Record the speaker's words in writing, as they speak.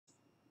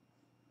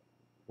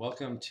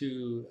Welcome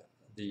to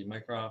the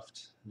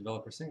Mycroft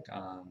Developer Sync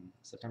on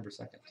September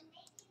 2nd.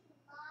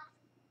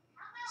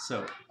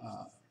 So,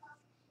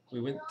 we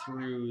went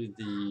through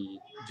the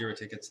Jira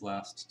tickets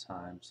last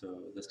time,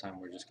 so this time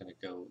we're just going to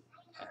go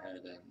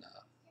ahead and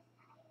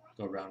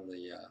go around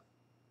the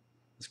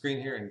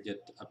screen here and get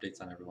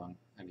updates on everyone,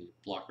 any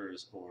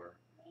blockers or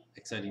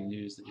exciting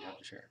news that you have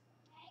to share.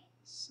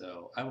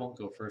 So I won't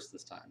go first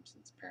this time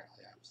since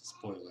apparently I was a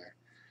spoiler.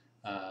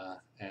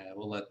 And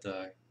we'll let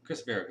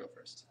Chris Vera go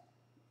first.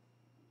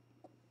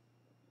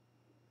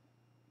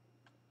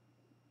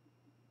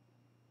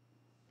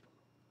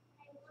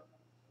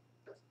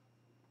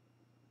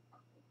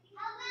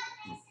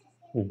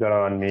 You've got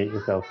to unmute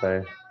yourself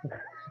there.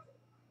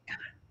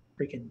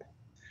 Freaking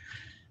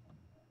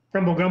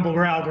rumble, grumble,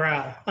 growl,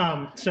 growl.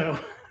 So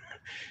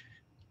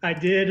I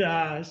did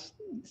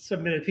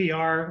submit a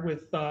PR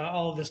with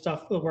all of the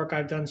stuff, the work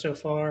I've done so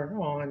far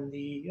on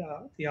the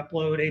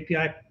upload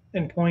API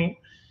endpoint.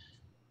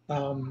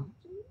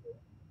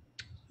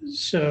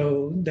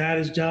 So that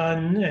is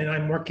done, and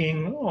I'm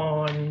working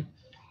on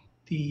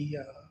the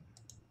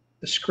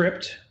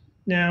script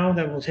now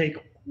that will take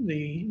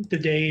the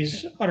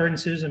day's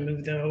utterances and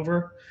move them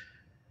over.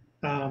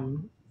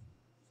 I'm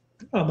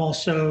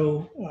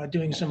also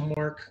doing some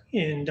work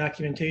in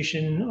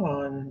documentation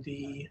on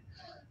the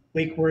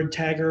wake word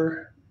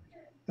tagger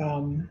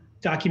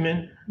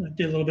document. I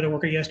did a little bit of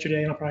work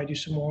yesterday, and I'll probably do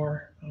some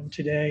more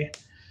today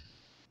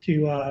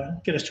to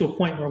get us to a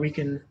point where we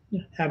can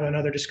have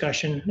another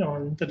discussion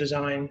on the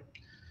design.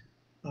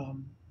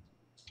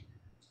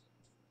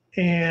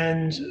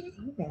 And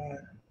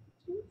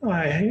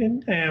I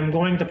am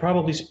going to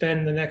probably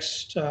spend the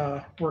next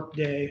work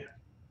day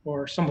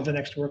or some of the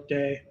next work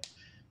day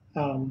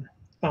on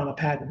a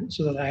patent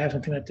so that I have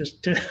something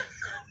to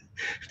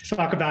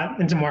talk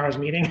about in tomorrow's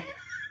meeting.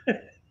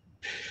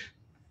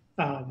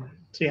 So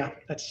yeah,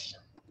 that's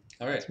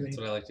all right. That's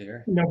what I like to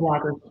hear. No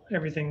blockers.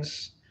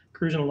 Everything's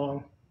cruising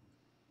along.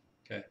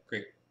 Okay,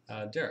 great.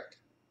 Derek.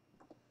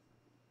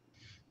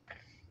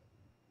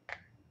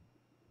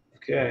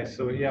 Okay,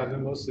 so yeah, I've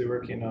been mostly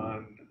working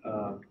on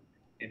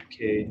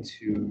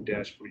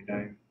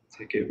MK2-49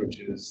 ticket, which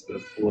is the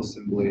full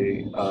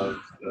assembly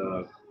of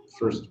the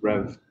first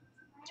Rev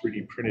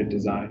 3D printed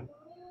design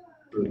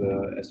for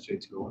the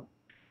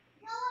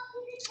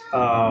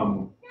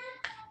SJ201.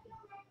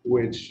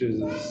 Which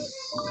is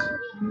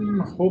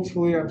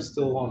hopefully I'm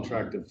still on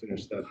track to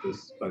finish that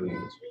by the end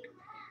of this week.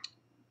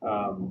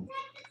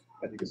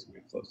 I think it's gonna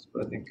be close,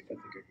 but I think I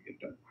can get it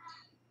done.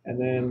 And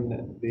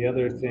then the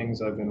other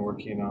things I've been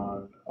working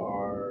on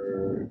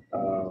are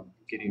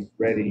getting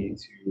ready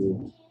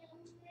to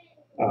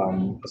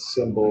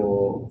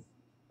assemble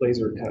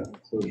laser cut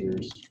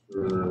enclosures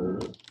for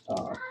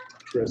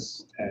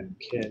Chris and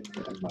Ken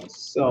and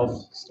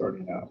myself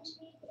starting out.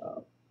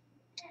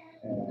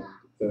 And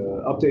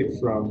the update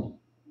from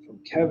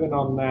Kevin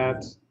on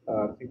that,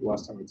 I think the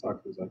last time we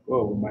talked was like,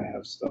 whoa, we might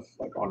have stuff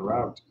like en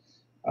route.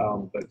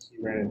 But he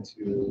ran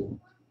into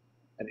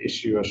an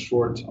issue, a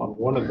short on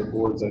one of the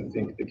boards, I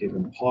think, that gave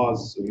him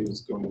pause. So he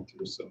was going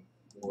through some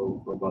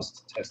more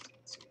robust testing.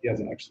 So he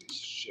hasn't actually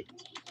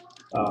shipped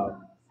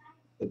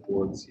the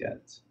boards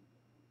yet.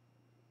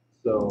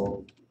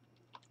 So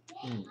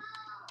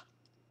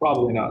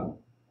probably not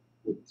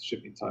with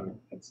shipping time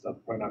and stuff.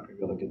 Probably not going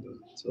to be able to get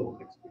those until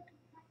next week.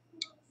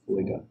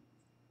 Fully done.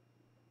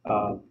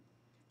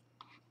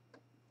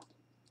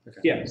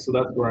 Okay. Yeah, so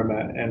that's where I'm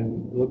at,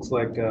 and it looks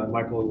like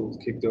Michael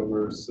kicked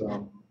over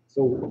some.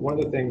 So one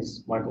of the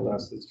things Michael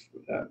asked is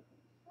that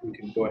we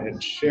can go ahead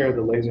and share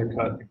the laser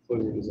cut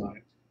enclosure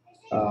design.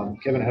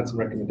 Kevin had some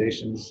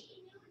recommendations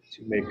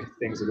to make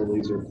things a little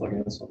easier to plug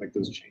in, so I'll make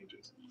those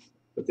changes.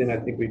 But then I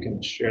think we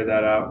can share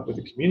that out with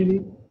the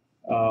community,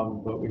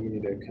 but we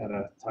need to kind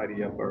of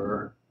tidy up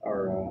our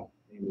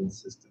naming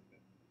system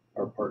and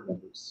our part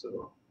numbers,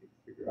 so we can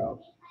figure out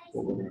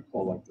what we're going to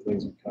call like the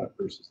laser cut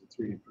versus the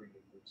 3D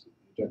printed versus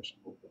the injection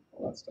molding,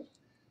 all that stuff.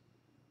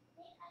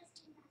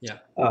 Yeah.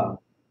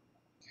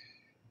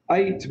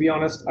 To be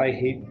honest, I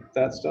hate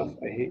that stuff.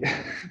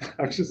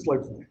 I'm just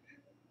like,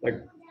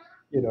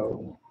 you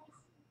know,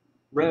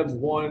 Rev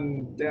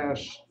 1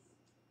 dash,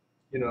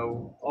 you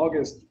know,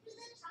 August,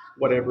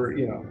 whatever,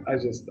 you know,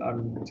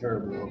 I'm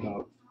terrible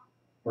about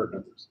part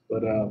numbers,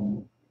 but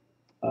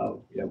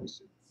yeah, we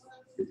should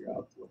figure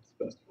out what's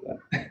best for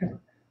that.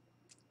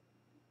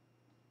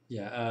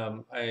 Yeah.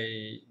 Are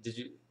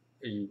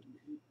you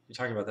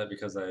talking about that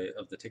because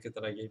of the ticket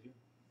that I gave you?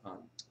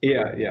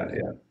 Yeah.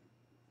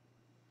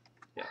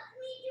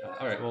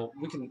 All right. Well,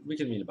 we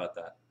can meet about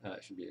that.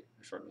 It should be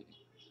a short meeting.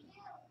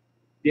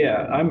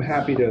 Yeah, I'm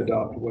happy to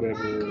adopt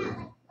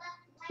whatever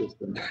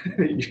system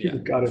you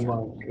got in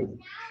mind, because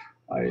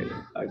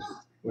I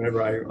just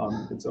whenever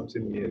it's up to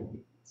me,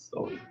 it's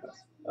always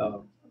best.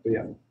 But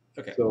yeah.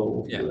 Okay.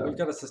 So yeah, we've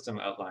got a system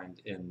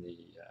outlined in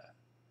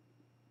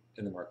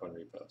the Mark 1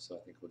 repo, so I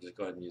think we'll just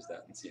go ahead and use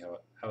that and see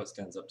how it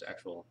stands up to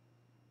actual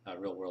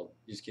real world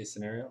use case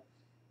scenario.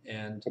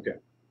 And okay.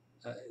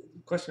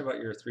 Question about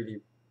your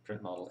 3D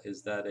print model: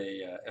 is that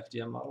a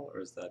FDM model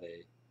or is that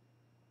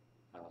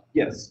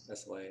Yes.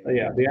 SLA?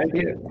 Yeah, the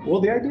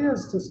idea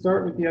is to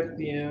start with the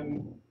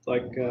FDM,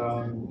 like,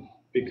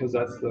 because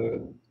that's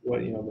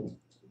what,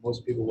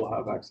 most people will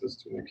have access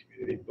to in the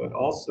community, but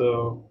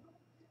also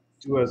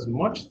do as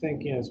much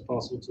thinking as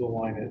possible to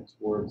align it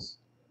towards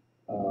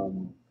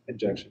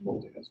injection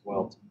molding as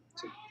well,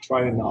 to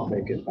try to not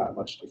make it that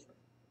much different.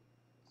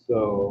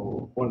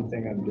 So one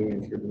thing I'm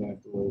doing, for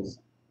example, is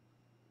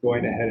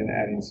going ahead and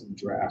adding some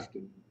draft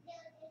and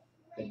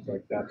things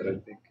like that I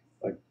think,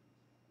 like,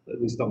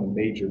 at least on the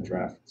major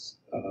drafts,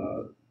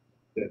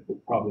 that will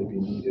probably be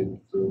needed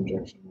for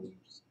injection molding.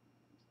 Just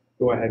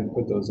go ahead and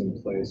put those in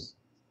place.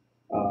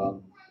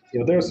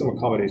 There are some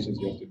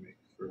accommodations you have to make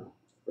for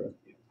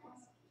FDM.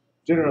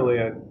 Generally,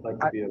 I'd like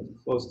to be as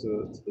close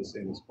to the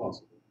same as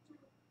possible.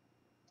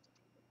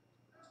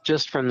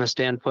 Just from the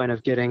standpoint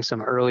of getting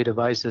some early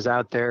devices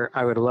out there,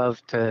 I would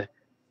love to.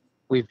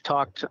 We've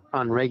talked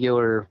on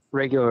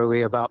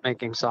regularly about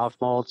making soft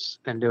molds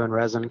and doing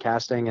resin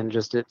casting, and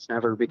just it's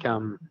never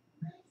become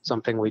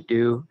something we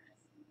do.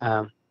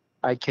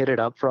 I kitted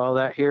up for all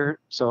that here,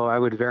 so I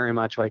would very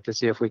much like to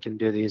see if we can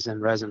do these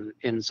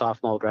in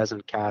soft mold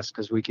resin cast,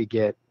 because we could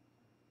get,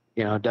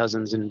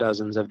 dozens and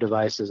dozens of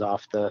devices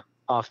off the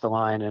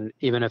line, and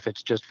even if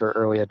it's just for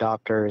early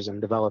adopters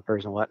and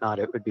developers and whatnot,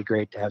 it would be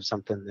great to have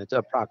something that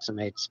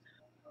approximates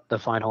the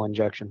final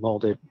injection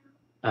molded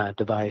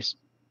device.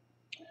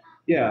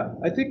 Yeah,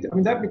 I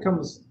mean that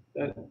becomes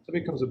a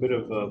bit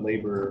of a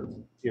labor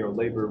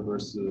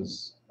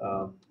versus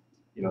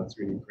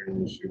 3D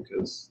printing issue,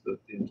 because the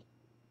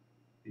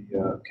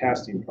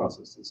casting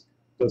process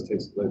does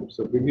take some labor.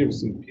 So if we can give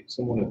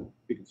someone if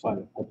we can find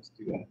it, help us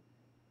do that.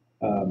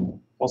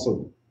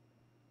 Also,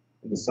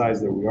 in the size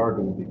that we are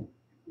going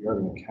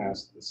to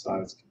cast, the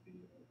size can be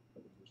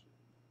an issue.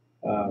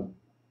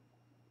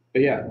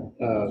 But yeah,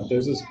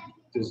 there's this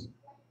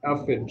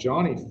outfit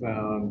Johnny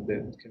found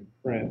that can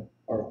print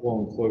our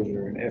whole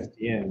enclosure in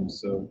FDM.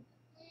 So,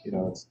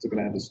 it's still going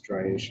to have the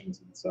striations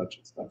and such.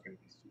 It's not going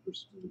to be super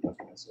smooth like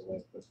an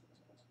SLA, but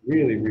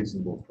really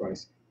reasonable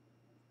pricing.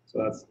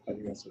 So I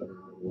think that's another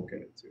way to look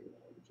at it too.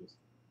 Just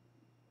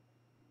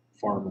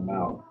farm them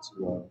out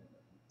to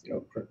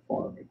print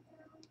farm and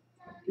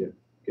get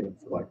them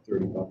for like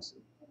 $30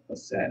 a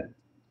set,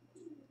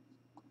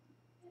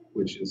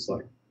 which is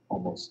like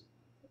almost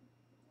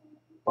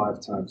 5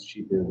 times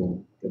cheaper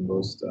than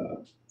most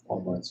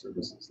online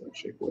services like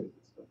Shakeway and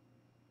stuff.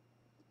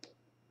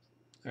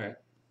 All right,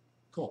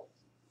 cool.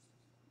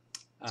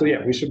 So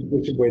yeah, we should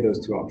weigh those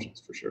two options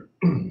for sure.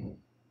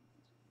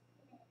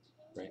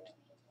 Right.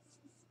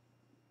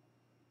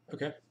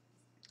 Okay.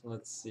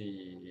 Let's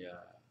see.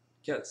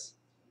 Kez.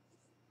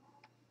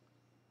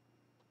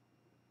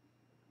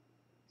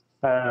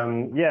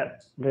 Yeah,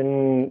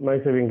 then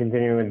mostly been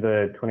continuing with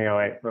the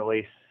 2008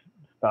 release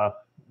stuff,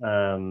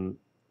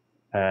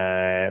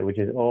 which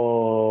is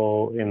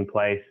all in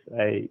place.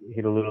 I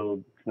hit a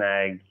little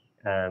snag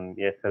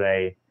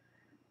yesterday,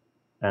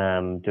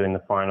 doing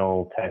the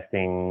final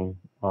testing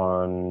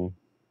on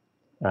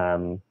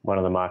one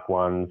of the Mark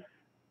 1s.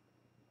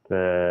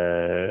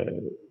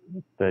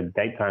 The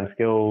date time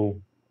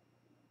skill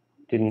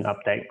didn't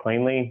update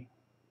cleanly,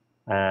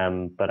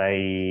 but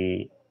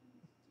I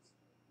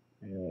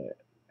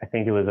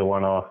think it was a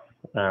one-off,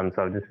 so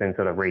I've just been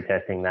sort of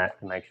retesting that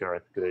to make sure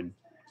it's good.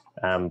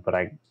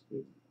 But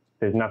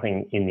there's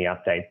nothing in the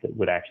update that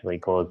would actually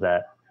cause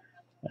that.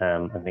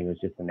 I think it was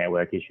just a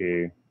network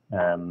issue,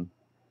 but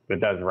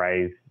it does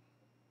raise.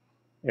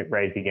 It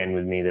raised again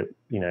with me that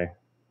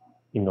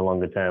in the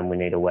longer term we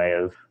need a way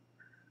of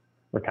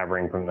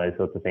recovering from those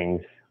sorts of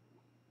things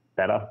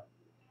better.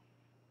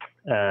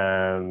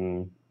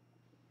 Is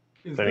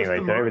but this anyway,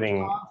 the so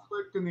everything.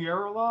 conflict in the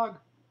error log?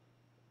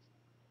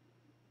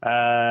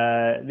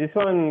 This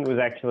one was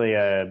actually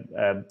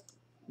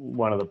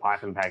one of the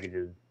Python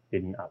packages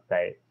didn't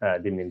update,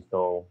 didn't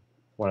install.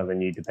 One of the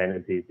new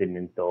dependencies didn't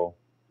install.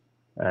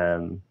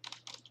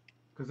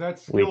 Because that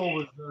skill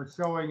was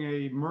showing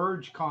a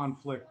merge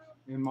conflict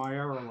in my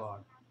error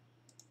log.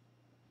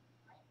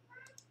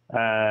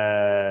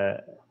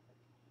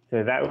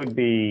 So that would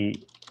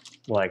be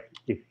like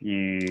if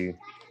you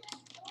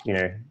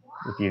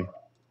change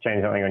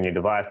something on your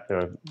device. Or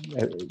are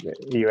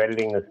you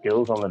editing the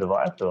skills on the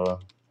device or?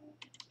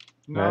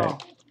 No.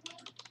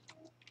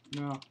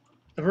 No.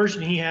 The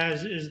version he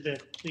has is the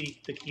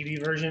Kiwi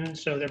version,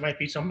 so there might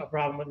be a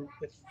problem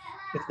with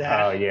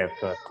that. Oh yeah, of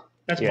course.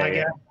 That's my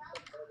guess.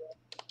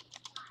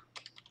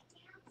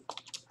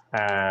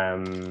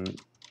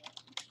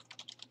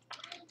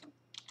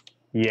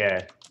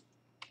 Yeah.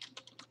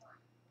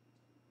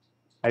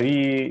 Have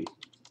you?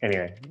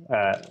 Anyway,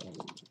 I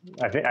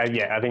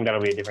think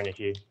that'll be a different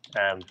issue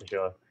for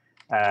sure.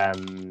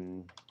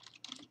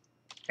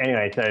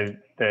 Anyway, so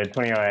the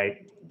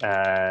 2008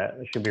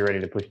 should be ready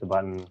to push the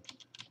button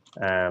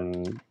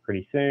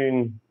pretty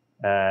soon,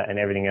 and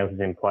everything else is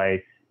in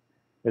place.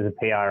 There's a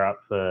PR up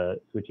for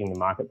switching the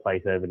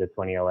marketplace over to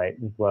 2008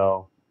 as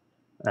well.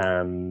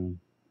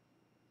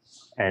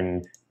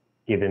 And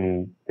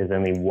given there's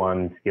only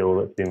one skill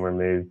that's been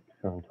removed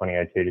from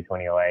 2002 to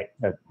 2008,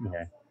 that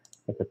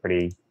it's a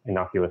pretty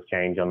innocuous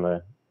change on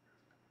the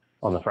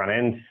front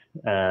end.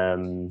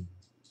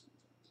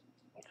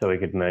 So we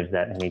could merge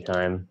that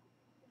anytime,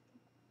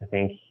 I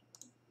think.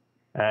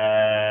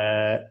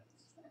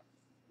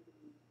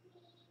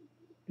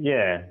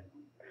 Yeah.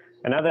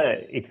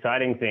 Another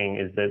exciting thing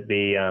is that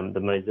the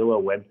Mozilla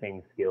Web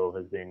Things skill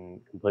has been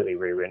completely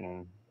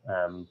rewritten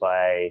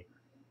by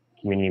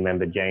community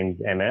member James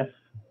MS,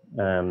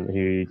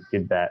 who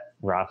did that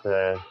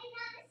Rasa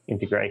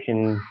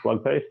integration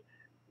blog post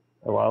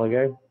a while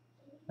ago.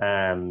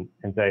 And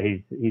so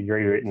he's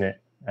rewritten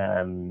it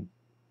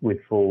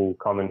with full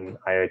common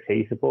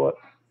IoT support,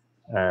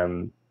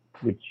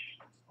 which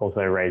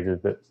also raises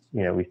that,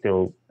 you know, we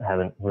still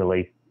haven't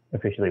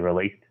officially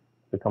released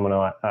the common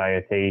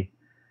IoT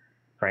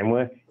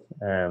framework.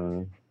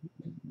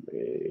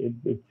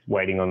 It's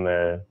waiting on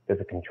there's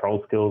a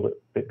control skill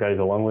that goes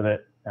along with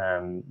it,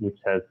 which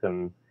has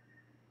some,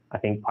 I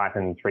think,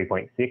 Python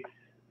 3.6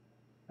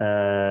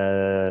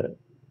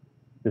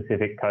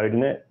 specific code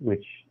in it,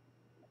 which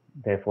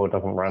therefore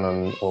doesn't run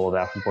on all of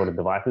our supported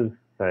devices.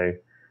 So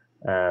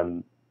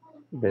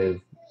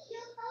it's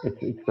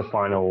the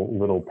final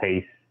little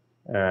piece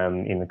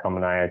in the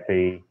common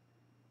IoT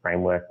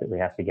framework that we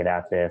have to get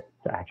out there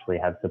to actually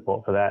have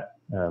support for that.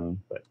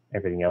 But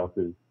everything else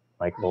is,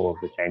 like, all of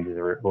the changes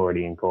are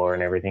already in core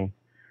and everything.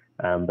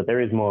 But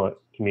there is more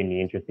community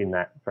interest in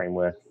that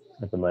framework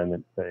at the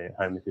moment. So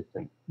Home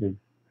Assistant is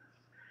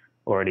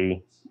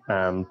already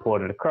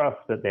ported across,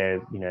 but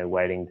they're, you know,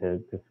 waiting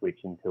to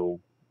switch until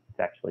it's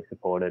actually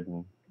supported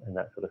and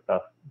that sort of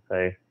stuff.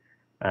 So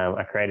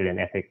I created an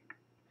epic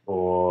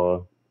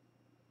for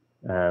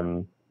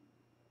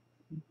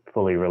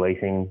fully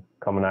releasing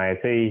common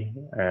IoT,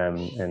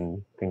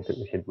 and think that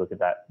we should look at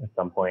that at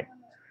some point.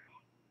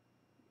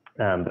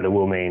 But it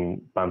will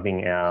mean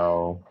bumping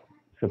our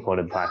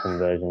supported Python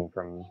version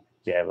from,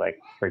 like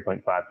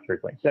 3.5 to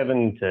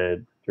 3.7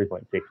 to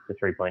 3.6 to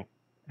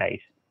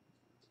 3.8,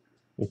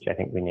 which I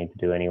think we need to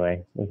do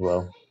anyway as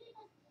well.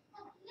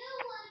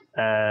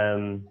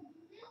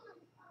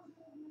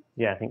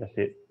 Yeah, I think that's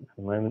it for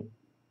the moment.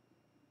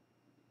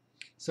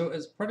 So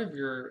as part of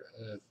your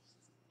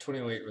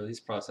 2008 release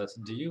process,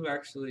 do you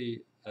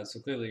actually, so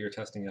clearly you're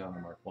testing it on the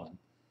Mark 1.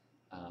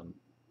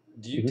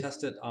 Do you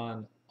test it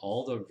on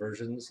all the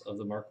versions of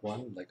the Mark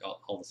 1, like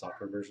all the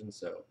software versions?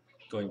 So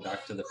going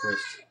back to the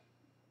first,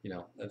 you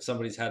know, if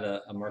somebody's had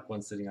a Mark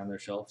 1 sitting on their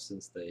shelf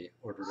since they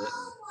ordered it,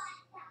 and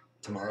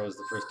tomorrow is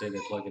the first day they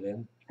plug it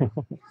in.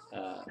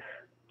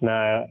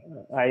 No,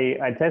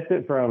 I test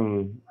it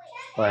from,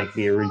 like,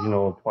 the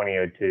original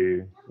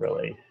 2002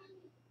 release,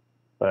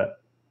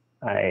 but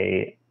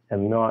I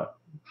am not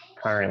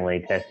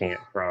currently testing it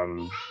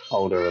from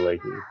older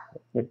releases.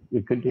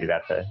 We could do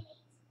that though.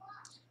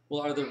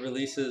 Well, are the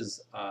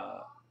releases,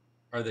 are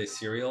they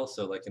serial?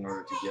 So, like, in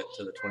order to get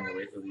to the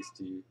 2008 release,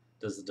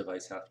 does the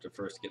device have to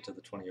first get to the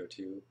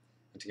 2002?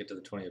 And to get to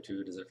the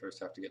 2002, does it first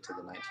have to get to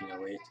the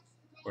 1908?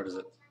 Or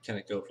can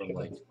it go from,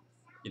 like,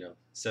 you know,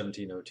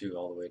 1702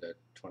 all the way to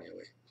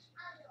 2008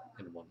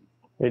 in one?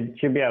 It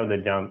should be able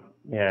to jump,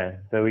 yeah.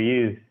 So we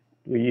use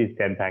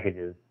dev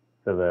packages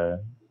for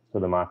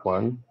the Mark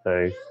 1.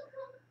 So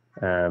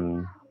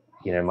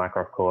you know,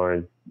 Mycroft Core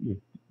is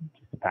just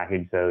a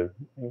package, so,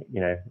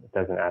 you know, it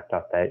doesn't have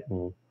to update,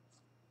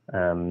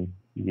 and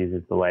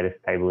uses the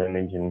latest table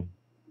image and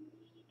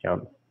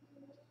jumps.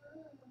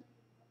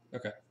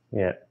 Okay.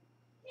 Yeah.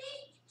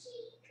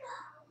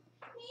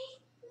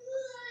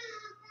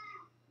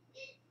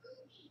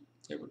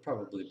 It would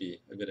probably be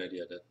a good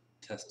idea to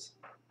test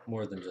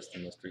more than just the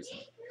most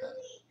recent.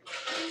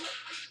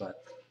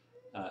 But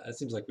it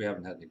seems like we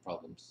haven't had any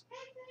problems,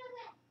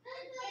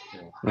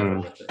 you know, ever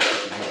with it,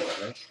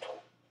 right?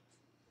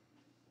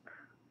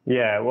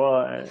 Yeah,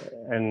 well,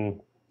 and,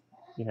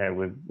 you know,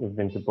 we've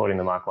been supporting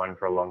the Mark 1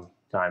 for a long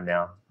time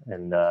now,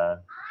 and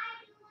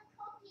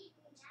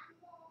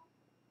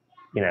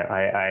you know,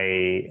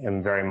 I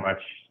am very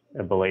much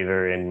a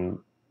believer in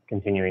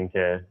continuing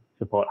to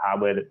support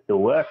hardware that still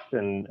works,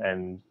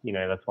 and you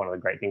know, that's one of the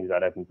great things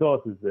about open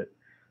source is that,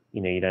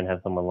 you know, you don't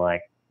have someone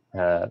like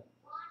a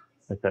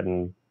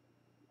certain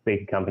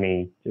big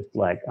company just,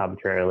 like,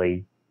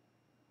 arbitrarily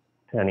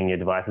turning your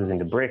devices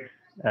into bricks.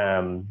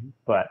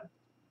 But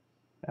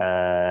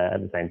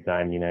at the same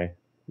time, you know,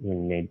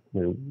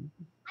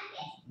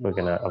 we're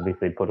going to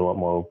obviously put a lot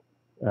more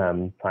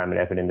time and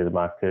effort into the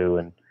Mark II,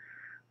 and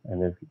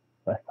there's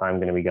less time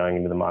going to be going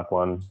into the Mark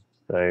 1.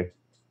 So,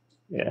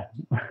 yeah.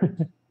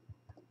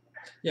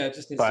 Yeah, it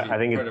just needs but to be I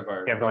think part it's of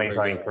our definitely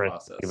something for us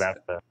process. to think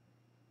about.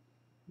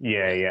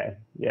 Yeah.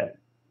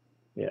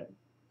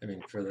 I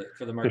mean, for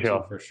the Mark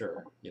II, for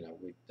sure. You know,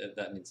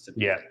 that needs to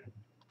be. Yeah.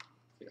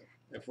 You know,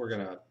 if we're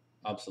gonna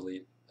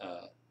obsolete,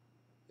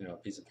 you know, a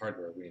piece of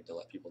hardware, we need to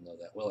let people know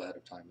that well ahead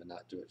of time and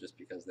not do it just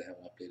because they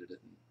haven't updated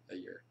it in a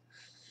year.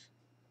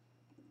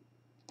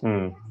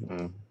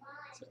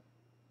 So,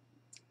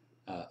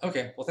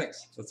 okay. Well,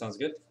 thanks. That sounds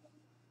good.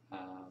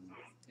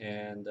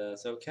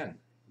 So Ken,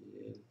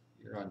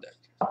 you're on deck.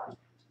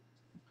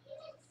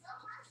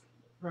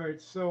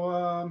 Right.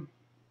 So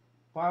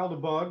filed a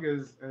bug,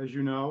 as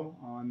you know,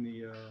 on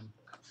the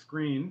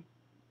screen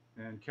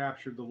and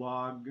captured the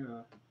log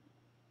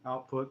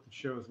output that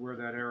shows where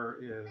that error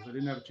is. I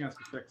didn't have a chance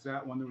to fix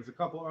that one. There was a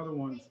couple other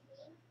ones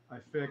I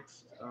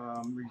fixed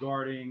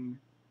regarding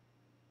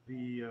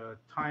the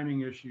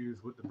timing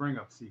issues with the bring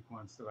up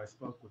sequence that I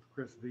spoke with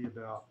Chris V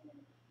about.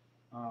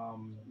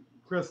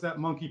 Chris, that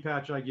monkey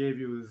patch I gave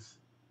you is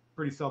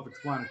pretty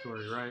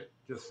self-explanatory, right?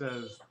 Just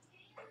says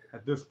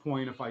at this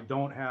point, if I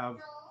don't have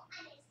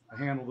a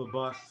handle the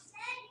bus,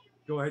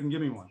 go ahead and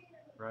give me one,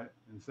 right?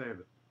 And save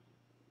it.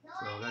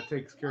 So that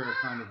takes care of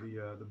kind of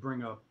the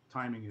bring up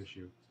timing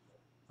issue.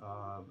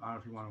 I don't know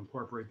if you want to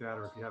incorporate that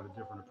or if you have a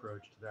different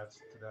approach to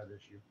that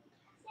issue.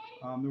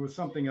 There was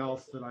something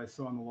else that I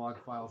saw in the log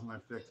files and I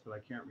fixed, but I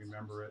can't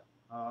remember it.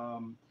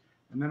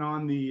 And then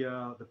on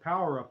the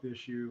power up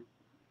issue,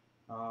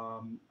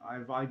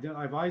 I've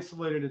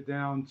isolated it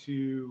down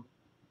to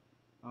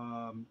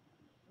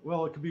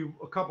well, it could be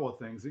a couple of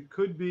things. It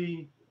could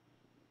be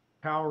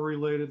power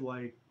related,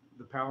 like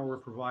the power we're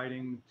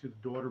providing to the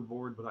daughter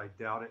board, but I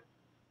doubt it.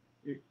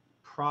 It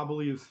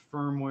probably is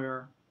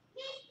firmware,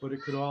 but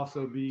it could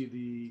also be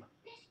the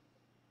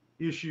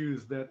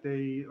issues that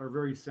they are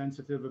very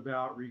sensitive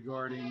about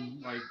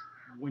regarding, like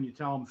when you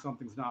tell them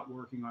something's not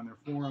working on their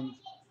forums,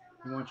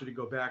 they want you to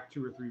go back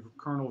 2 or 3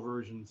 kernel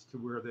versions to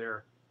where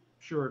they're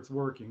sure it's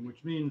working,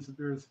 which means that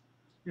there's,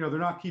 they're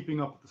not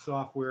keeping up with the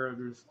software.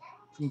 There's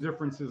some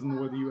differences in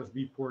the way the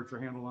USB ports are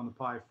handled on the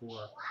Pi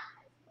 4.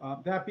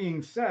 That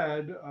being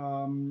said,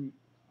 I'm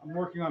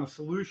working on a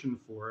solution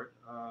for it,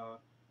 a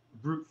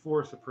brute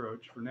force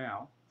approach for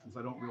now, since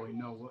I don't really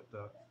know what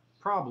the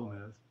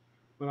problem is.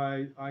 But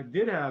I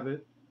did have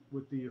it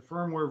with the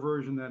firmware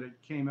version that it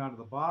came out of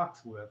the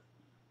box with,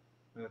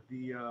 that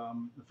the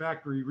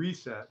factory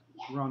reset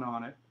run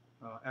on it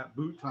at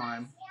boot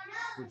time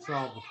would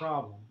solve the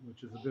problem,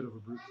 which is a bit of a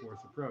brute force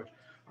approach.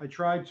 I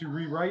tried to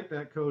rewrite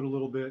that code a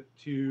little bit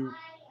to,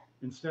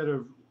 instead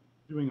of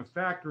doing a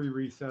factory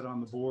reset on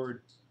the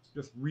board,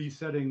 just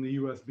resetting the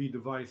USB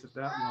device at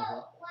that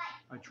level.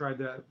 I tried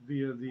that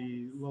via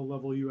the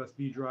low-level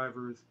USB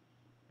drivers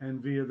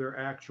and via their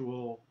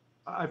actual,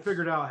 I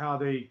figured out how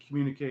they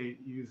communicate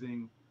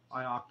using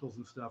ioctals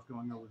and stuff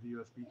going over the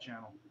USB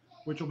channel,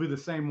 which will be the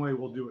same way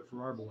we'll do it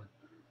for our board.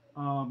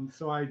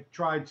 So I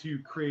tried to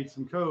create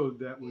some code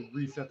that would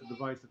reset the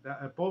device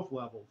at both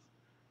levels.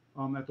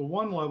 At the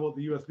one level, at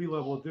the USB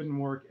level, it didn't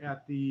work.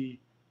 At the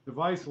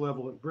device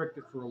level, it bricked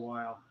it for a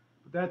while.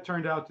 But that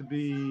turned out to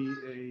be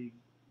a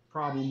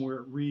problem where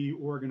it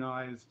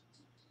reorganized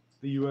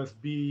the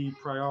USB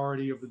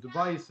priority of the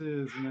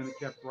devices, and then it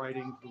kept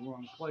writing to the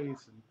wrong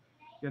place and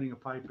getting a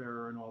pipe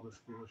error and all this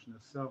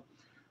foolishness. So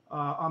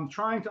I'm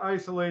trying to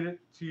isolate it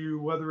to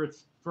whether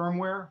it's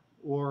firmware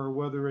or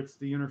whether it's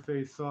the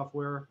interface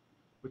software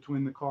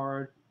between the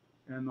card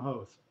and the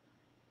host.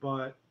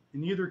 But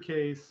in either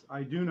case,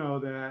 I do know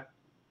that,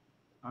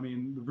 I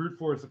mean, the brute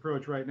force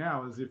approach right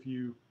now is if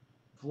you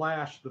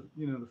flash the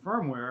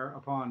firmware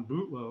upon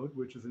boot load,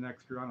 which is an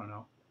extra, I don't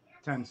know,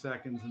 10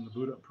 seconds in the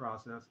boot up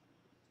process,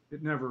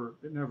 it never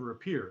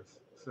appears.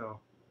 So,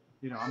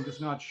 I'm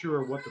just not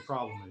sure what the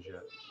problem is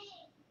yet.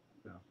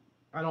 So,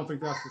 I don't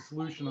think that's the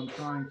solution. I'm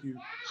trying to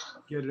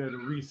get it at a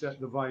reset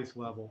device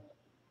level.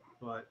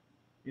 But,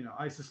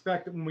 I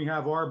suspect that when we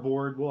have our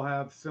board, we'll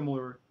have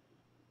similar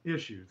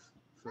issues.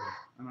 So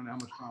I don't know how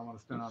much time I want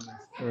to spend on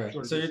this. Right.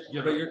 Sort of So just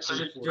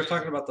you're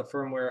talking about the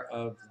firmware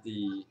of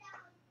the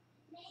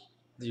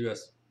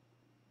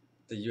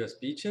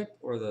USB chip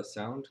or the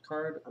sound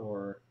card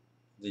or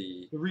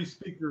the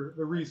respeaker.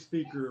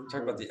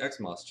 Talk about the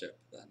XMOS chip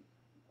then.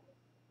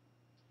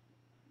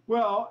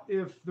 Well,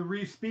 if the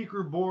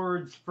respeaker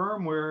board's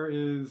firmware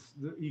is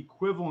the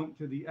equivalent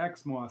to the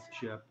XMOS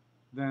chip,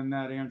 then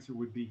that answer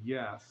would be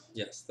yes.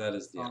 Yes, that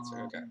is the answer.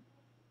 Okay.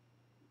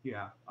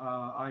 Yeah,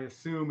 I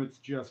assume it's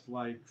just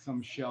like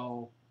some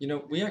shell.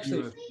 We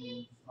actually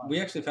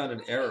found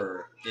an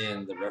error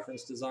in the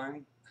reference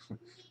design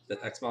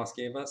that XMOS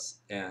gave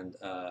us, and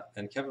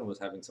Kevin was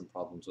having some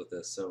problems with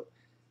this, so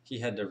he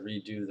had to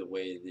redo the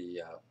way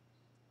the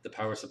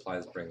power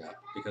supplies bring up,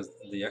 because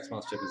the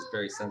XMOS chip is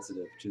very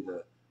sensitive to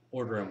the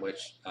order in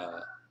which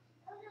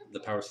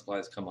the power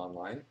supplies come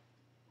online,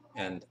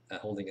 and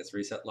holding its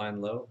reset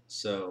line low.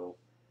 So,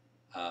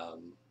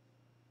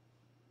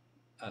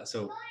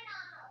 so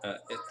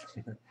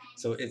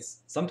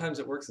it's sometimes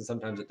it works and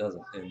sometimes it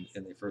doesn't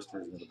in the first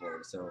version of the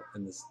board. So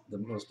in the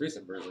most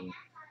recent version,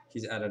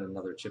 he's added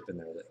another chip in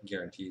there that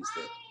guarantees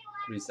that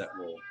reset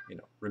will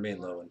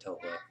remain low until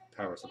the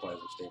power supplies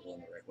are stable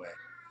in the right way.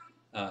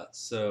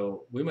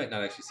 So we might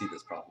not actually see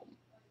this problem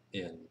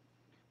in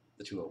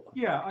the 201.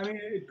 Yeah, I mean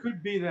it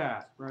could be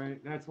that,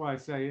 right? That's why I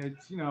say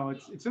it's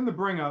it's in the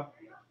bring up.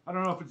 I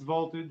don't know if it's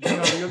voltage.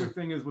 The other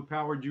thing is with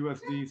powered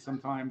USB,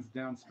 sometimes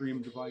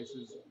downstream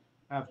devices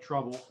have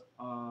trouble.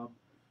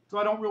 So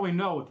I don't really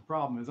know what the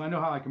problem is. I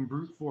know how I can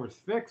brute force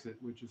fix it,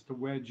 which is to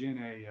wedge in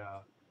a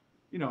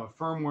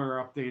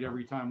firmware update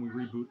every time we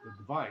reboot the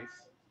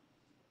device.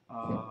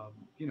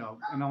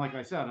 And like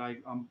I said,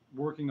 I'm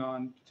working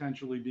on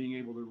potentially being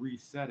able to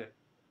reset it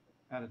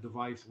at a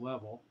device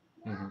level.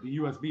 Mm-hmm. The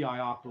USB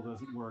iOctal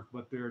doesn't work,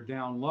 but their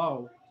down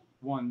low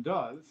one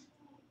does.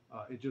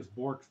 It just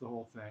borks the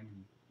whole thing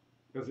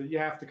because you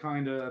have to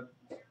kind of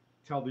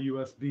tell the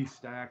USB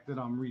stack that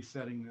I'm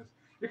resetting this.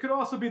 It could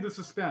also be the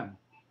suspend.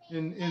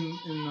 In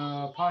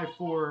Pi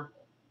 4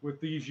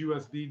 with these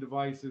USB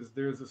devices,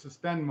 there's a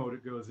suspend mode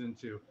it goes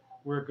into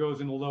where it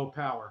goes into low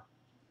power.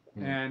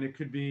 And it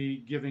could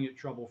be giving it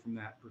trouble from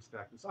that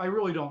perspective. So I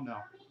really don't know.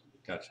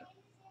 Gotcha.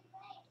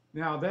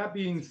 Now, that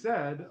being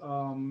said,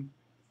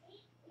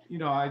 you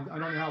know, I don't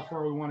know how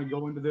far we want to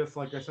go into this.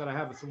 Like I said, I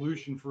have a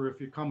solution for if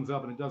it comes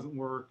up and it doesn't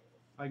work,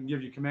 I can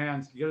give you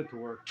commands to get it to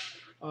work.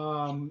 You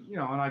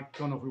know, and I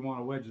don't know if we want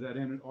to wedge that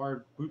in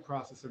our boot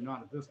process or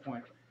not at this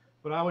point.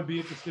 But I would be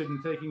interested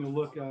in taking a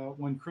look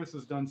when Chris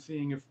is done,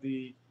 seeing if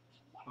the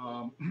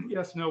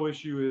yes, no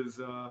issue is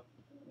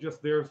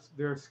just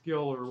their skill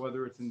or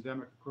whether it's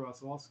endemic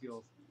across all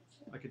skills.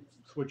 I could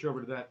switch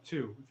over to that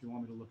too if you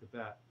want me to look at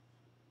that.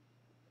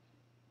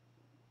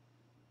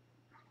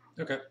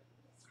 Okay.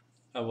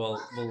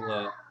 We'll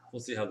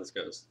see how this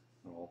goes.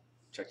 And we'll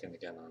check in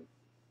again on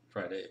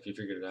Friday. If you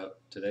figured it out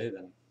today,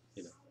 then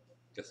you know,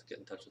 guess get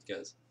in touch with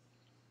Gez.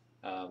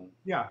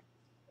 Yeah.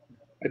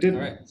 I did. All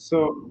right.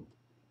 So,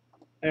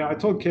 yeah, I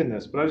told Ken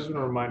this, but I just want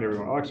to remind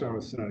everyone. Actually, I'm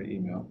going to send out an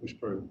email. We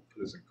should probably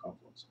put this in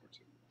Confluence somewhere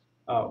too.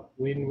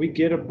 When we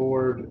get a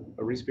board,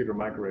 a ReSpeaker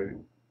Microwave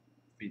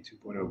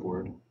V2.0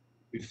 board,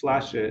 we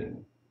flash it.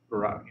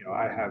 Or you know,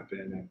 I have been,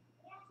 and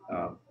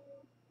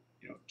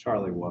you know,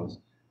 Charlie was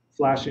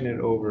flashing it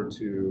over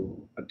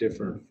to a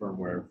different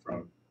firmware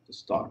from the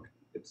stock.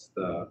 It's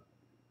the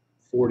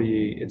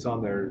 40. It's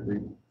on their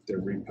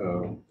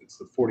repo. It's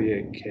the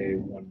 48K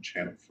one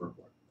channel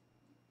firmware.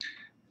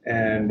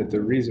 And the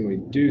reason we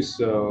do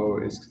so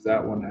is because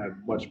that one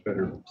had much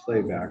better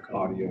playback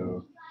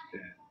audio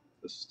than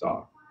the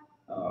stock.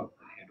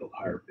 Handled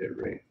higher bit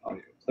rate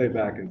audio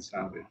playback and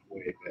sounded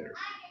way better.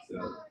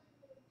 The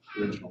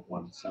original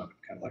one sounded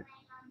kind of like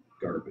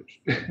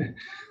garbage.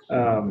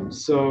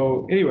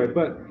 So anyway,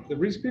 but the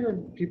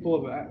ReSpeaker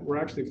people were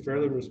actually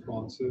fairly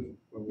responsive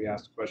when we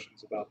asked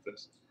questions about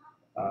this,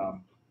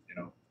 you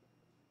know,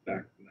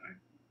 back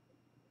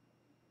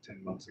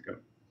 10 months ago.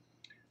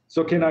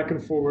 So Ken, I can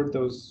forward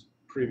those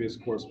previous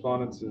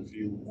correspondence if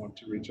you want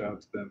to reach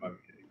out to them. I mean,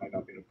 it might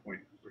not be at a point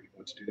where you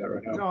want to do that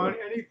right now. No,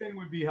 anything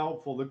would be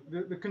helpful.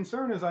 The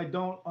concern is I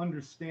don't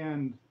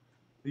understand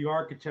the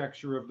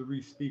architecture of the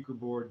ReSpeaker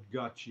board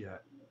guts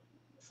yet.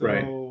 So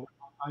Right.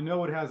 I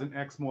know it has an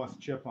XMOS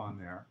chip on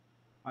there.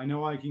 I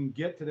know I can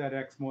get to that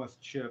XMOS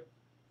chip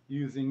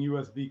using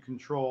USB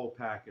control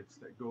packets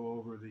that go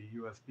over the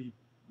USB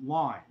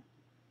line.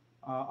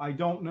 I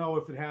don't know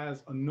if it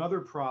has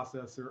another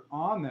processor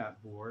on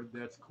that board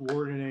that's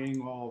coordinating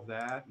all of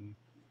that and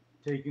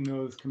taking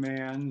those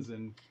commands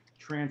and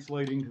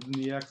translating to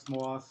the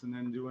XMOS and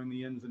then doing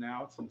the ins and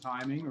outs and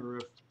timing, or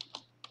if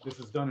this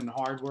is done in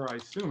hardware. I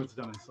assume it's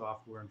done in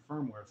software and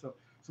firmware. So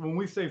when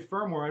we say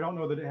firmware, I don't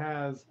know that it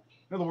has,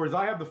 in other words,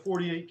 I have the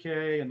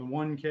 48K and the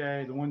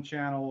 1K, the 1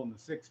 channel and the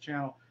 6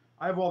 channel.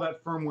 I have all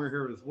that firmware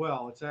here as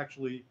well. It's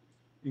actually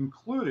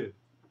included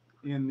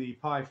in the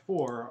Pi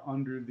 4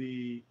 under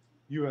the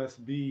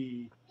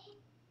USB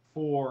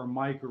 4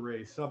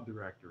 microarray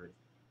subdirectory.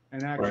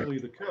 And actually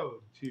the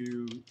code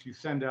to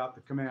send out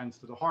the commands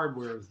to the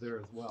hardware is there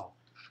as well.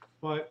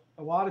 But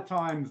a lot of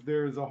times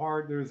there's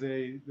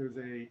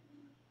a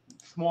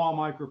small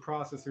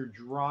microprocessor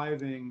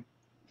driving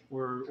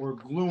or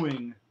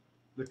gluing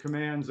the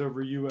commands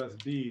over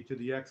USB to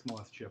the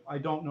XMOS chip. I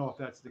don't know if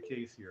that's the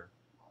case here,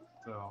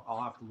 so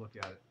I'll have to look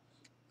at it.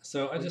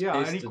 So I But just yeah,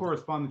 pasted, any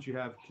correspondence you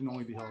have can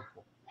only be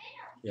helpful.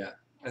 Yeah,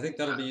 I think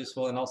that'll be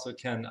useful, and also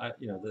Ken,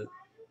 you know,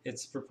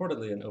 it's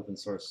purportedly an open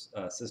source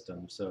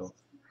system, so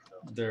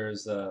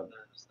there's the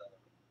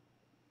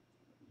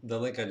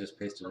link I just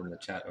pasted in the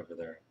chat over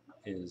there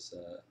is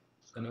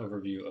an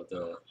overview of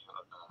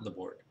the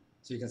board,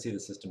 so you can see the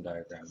system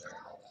diagram there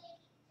and all that.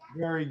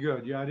 Very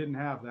good. Yeah, I didn't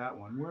have that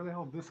one. Where the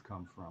hell did this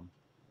come from?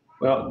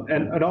 Well,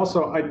 and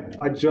also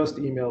I just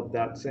emailed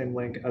that same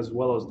link as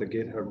well as the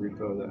GitHub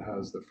repo that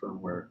has the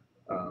firmware,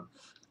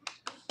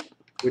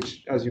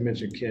 which, as you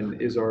mentioned, Ken,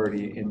 is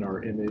already in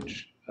our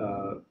image.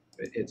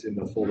 It's in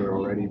the folder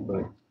already,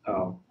 but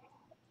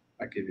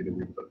I gave you the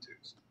repo too.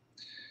 So.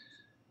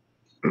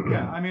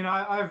 Yeah, I mean,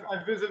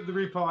 I've visited the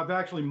repo. I've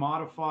actually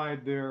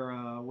modified their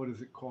what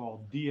is it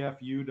called,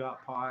 dfu.py,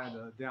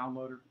 the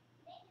downloader.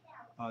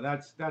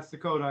 That's the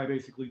code I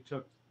basically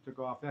took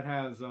off. That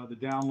has the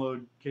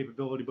download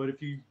capability, but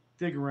if you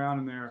dig around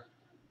in there,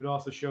 it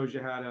also shows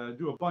you how to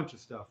do a bunch of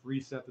stuff: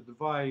 reset the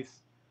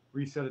device,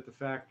 reset it to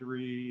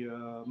factory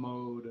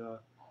mode,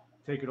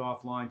 take it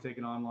offline, take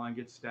it online,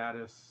 get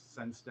status,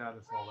 send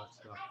status, all that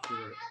stuff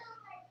for it.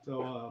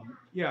 So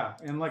yeah,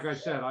 and like I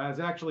said, I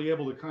was actually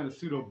able to kind of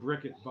pseudo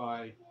brick it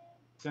by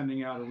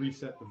sending out a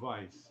reset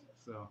device.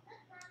 So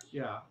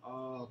yeah,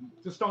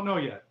 just don't know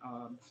yet.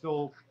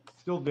 Still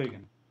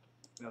digging.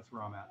 That's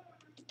where I'm at.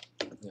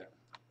 Yeah.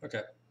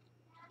 Okay.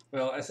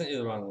 Well, I sent you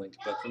the wrong link,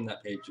 but from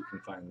that page you can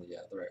find the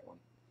right one.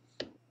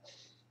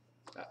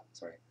 Ah,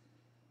 sorry.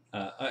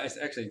 I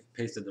actually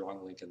pasted the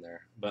wrong link in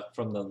there, but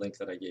from the link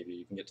that I gave you,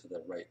 you can get to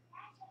the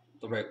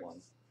right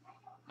one,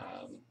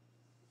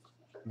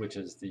 which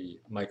is the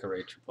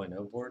Mycroft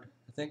 2.0 board.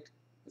 I think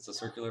it's a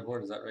circular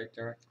board. Is that right,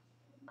 Derek?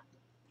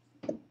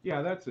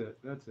 Yeah, that's it.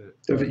 That's it.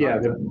 Yeah,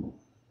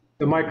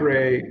 the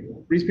Mycroft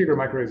Respeaker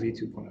Mycroft V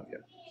 2.0. Yeah.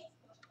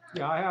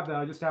 Yeah, I have that.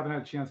 I just haven't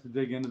had a chance to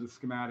dig into the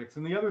schematics.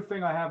 And the other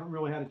thing I haven't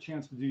really had a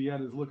chance to do yet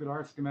is look at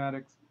our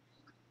schematics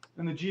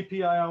and the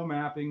GPIO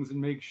mappings and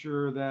make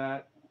sure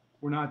that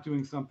we're not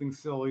doing something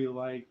silly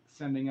like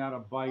sending out a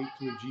byte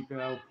to a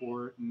GPIO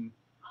port and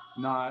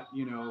not,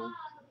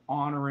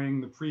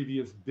 honoring the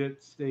previous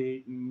bit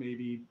state and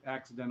maybe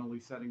accidentally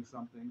setting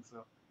something.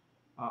 So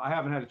I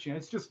haven't had a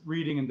chance. It's just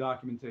reading and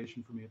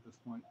documentation for me at this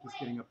point, just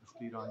getting up to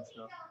speed on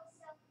stuff.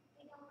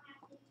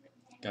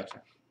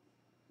 Gotcha.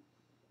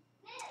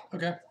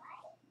 Okay.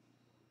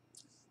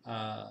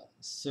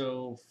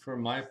 So for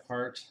my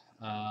part,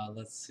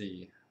 let's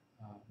see.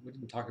 We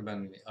didn't talk about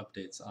any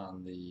updates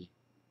on the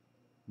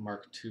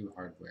Mark II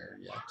hardware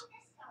yet.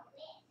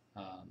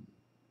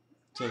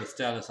 So the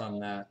status on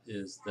that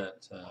is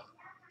that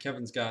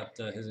Kevin's got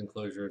his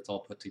enclosure. It's all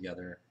put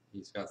together.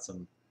 He's got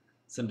some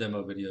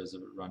demo videos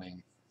of it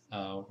running.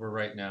 We're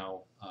right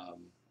now,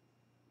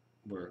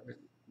 we're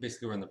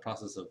in the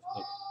process of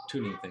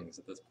tuning things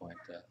at this point.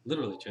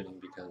 Literally tuning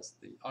because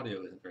the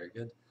audio isn't very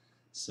good.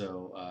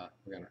 So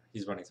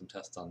he's running some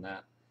tests on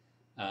that.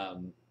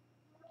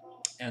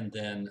 And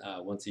then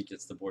once he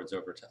gets the boards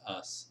over to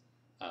us,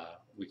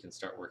 we can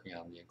start working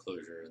on the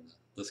enclosure and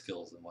the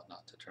skills and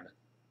whatnot to turn it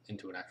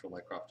into an actual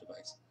Mycroft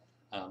device.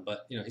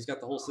 But he's got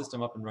the whole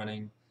system up and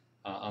running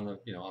on the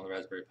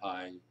Raspberry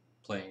Pi,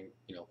 playing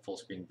full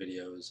screen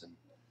videos and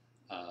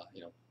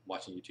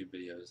watching YouTube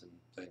videos and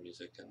playing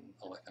music and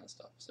all that kind of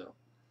stuff. So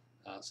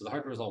so the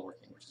hardware is all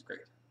working, which is great.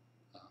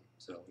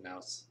 So now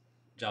its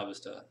job is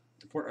to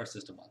port our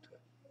system onto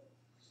it.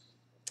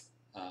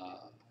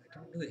 I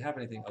don't really have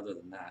anything other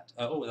than that.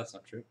 Oh, that's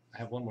not true. I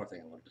have one more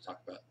thing I wanted to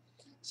talk about.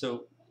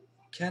 So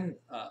Ken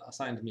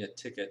assigned me a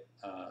ticket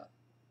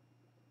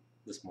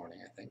this morning,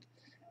 I think,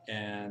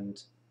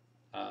 and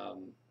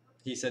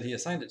he said he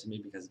assigned it to me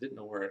because he didn't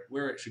know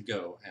where it should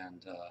go,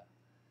 and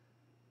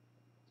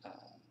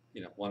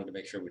wanted to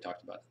make sure we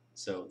talked about it.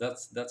 So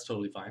that's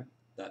totally fine.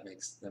 That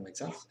makes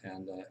sense,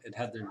 and it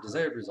had the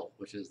desired result,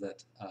 which is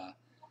that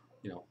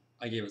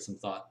I gave it some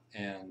thought,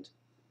 and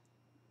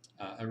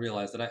I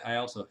realized that I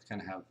also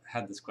kind of have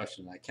had this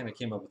question. I kind of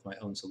came up with my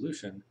own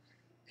solution,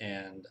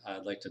 and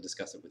I'd like to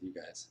discuss it with you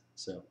guys.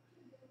 So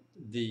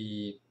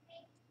the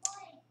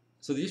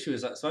issue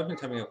is, so I've been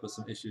coming up with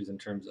some issues in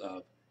terms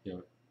of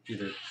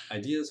either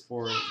ideas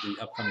for the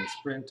upcoming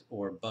sprint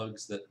or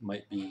bugs that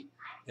might be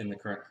in the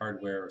current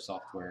hardware or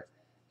software,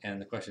 and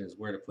the question is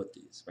where to put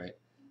these, right?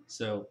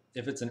 So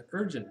if it's an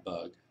urgent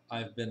bug,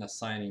 I've been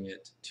assigning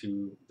it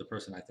to the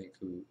person I think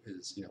who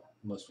is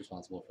most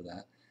responsible for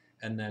that,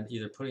 and then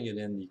either putting it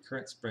in the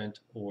current sprint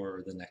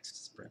or the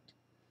next sprint,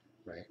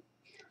 right?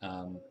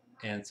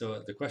 And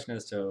so the question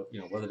as to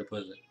whether to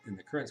put it in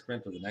the current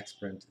sprint or the next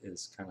sprint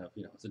is kind of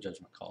it's a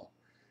judgment call.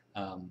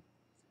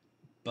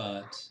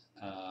 But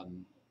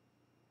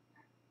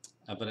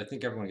I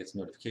think everyone gets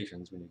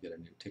notifications when you get a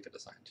new ticket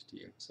assigned to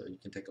you, so you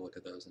can take a look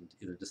at those and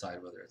either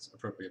decide whether it's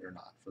appropriate or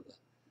not for the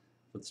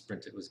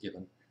sprint it was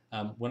given.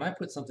 When I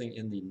put something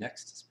in the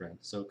next sprint,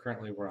 so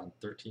currently we're on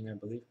 13, I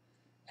believe,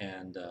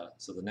 and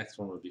so the next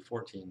one would be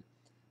 14.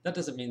 That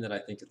doesn't mean that I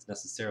think it's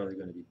necessarily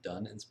going to be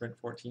done in sprint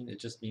 14. It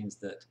just means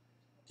that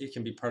it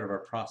can be part of our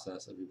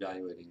process of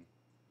evaluating,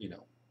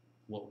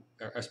 what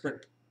our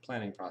sprint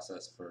planning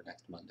process for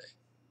next Monday,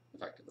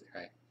 effectively,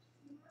 right?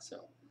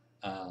 So,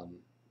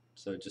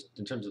 so just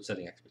in terms of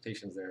setting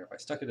expectations there, if I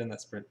stuck it in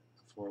that sprint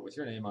with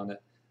your name on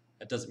it,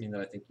 that doesn't mean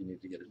that I think you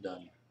need to get it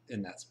done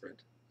in that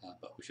sprint,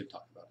 but we should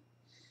talk about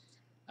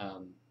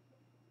it.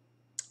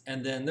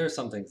 And then there's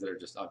some things that are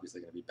just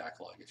obviously going to be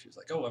backlog issues,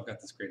 like, oh, I've got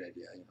this great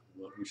idea,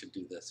 we should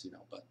do this,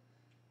 but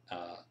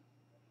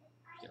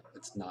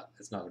it's not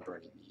a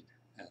burning need,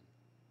 and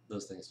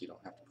those things you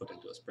don't have to put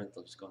into a sprint;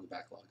 they'll just go in the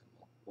backlog,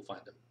 and we'll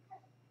find them,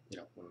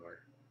 when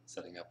we're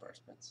setting up our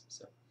sprints.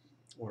 So,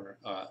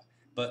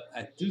 but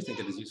I do think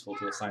it is useful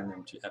to assign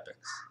them to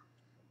epics.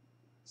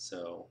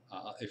 So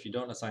if you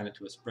don't assign it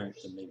to a sprint,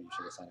 then maybe you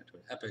should assign it to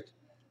an epic,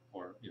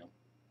 or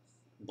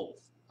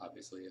both,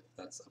 obviously, if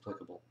that's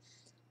applicable.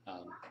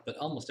 But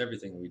almost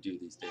everything we do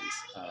these days,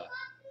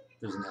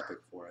 there's an epic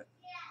for it.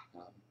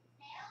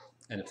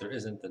 And if there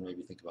isn't, then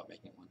maybe think about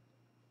making one.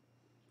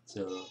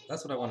 So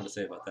that's what I wanted to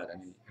say about that.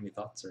 Any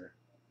thoughts or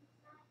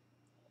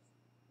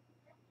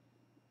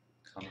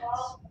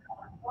comments?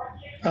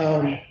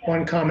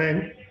 One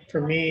comment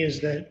for me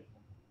is that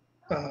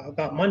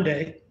about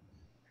Monday,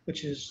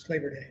 which is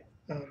Labor Day.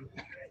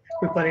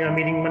 We're planning on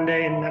meeting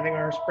Monday and having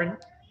our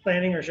sprint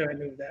planning, or should I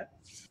move that?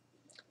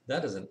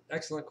 That is an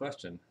excellent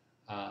question.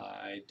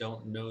 I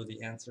don't know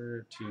the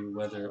answer to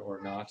whether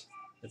or not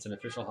it's an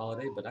official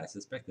holiday, but I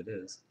suspect it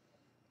is.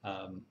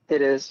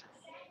 It is.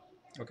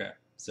 Okay,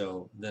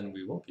 so then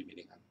we won't be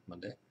meeting on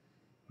Monday,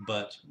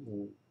 but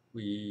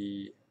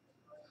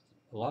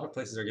a lot of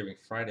places are giving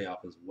Friday off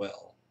as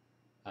well.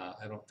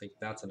 I don't think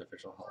that's an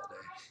official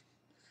holiday.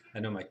 I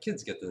know my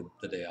kids get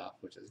the day off,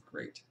 which is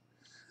great.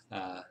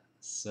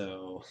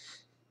 So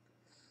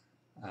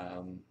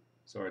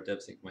our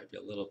Dev Sync might be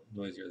a little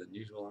noisier than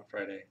usual on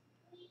Friday.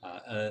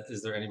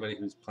 Is there anybody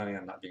who's planning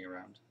on not being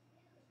around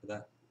for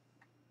that?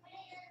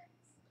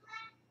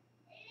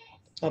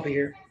 I'll be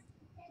here.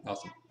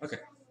 Awesome. Okay,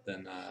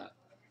 then.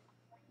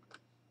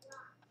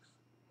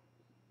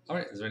 All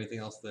right. Is there anything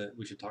else that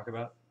we should talk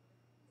about?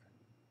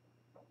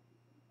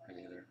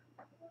 Any other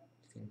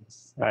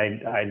things?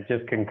 I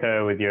just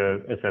concur with your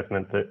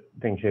assessment that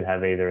things should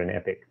have either an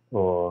epic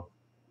or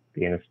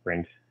be in a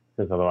sprint,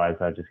 because otherwise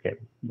I just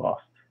get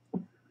lost.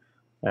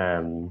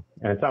 And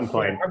at some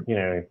point, you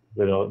know,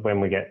 when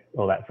we get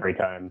all that free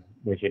time,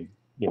 we should,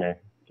 you know,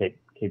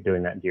 keep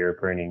doing that Jira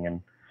pruning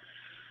and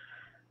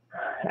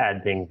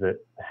add things that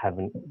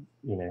haven't,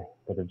 you know,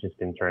 that have just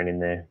been thrown in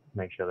there.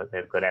 Make sure that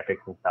they've got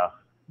epics and stuff.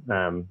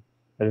 I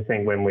just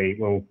think when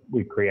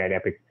we create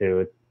epics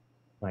too, it's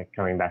like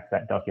coming back to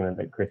that document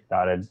that Chris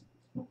started.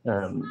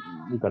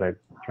 We've got to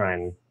try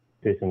and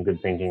do some good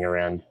thinking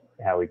around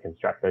how we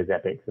construct those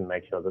epics and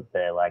make sure that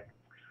they're like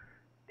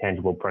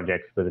tangible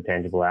projects with a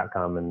tangible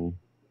outcome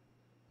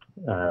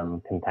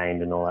and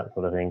contained and all that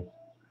sort of thing.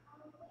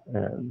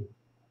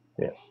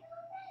 Yeah.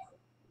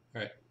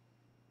 All right.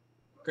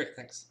 Great.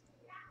 Thanks.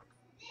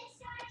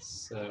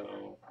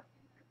 So.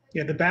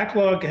 Yeah, the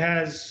backlog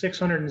has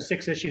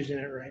 606 issues in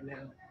it right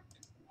now.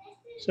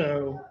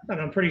 So,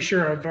 and I'm pretty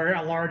sure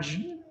a large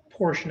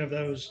portion of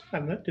those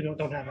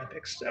don't have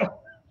epics. So,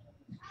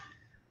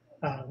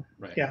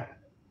 Right. Yeah.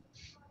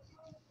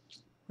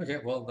 Okay.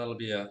 Well, that'll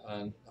be a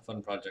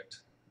fun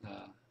project.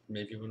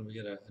 Maybe when we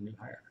get a new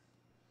hire.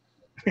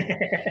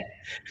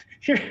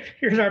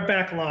 Here's our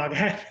backlog.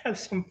 Have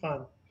some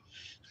fun.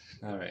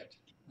 All right.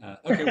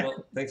 Okay.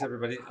 Well, thanks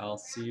everybody. I'll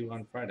see you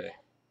on Friday.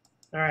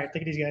 All right.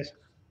 Take it easy, guys.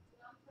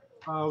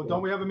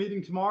 Don't we have a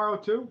meeting tomorrow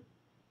too?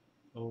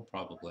 Oh,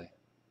 probably.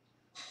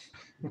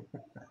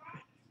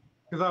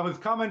 Because I was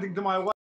commenting to my wife.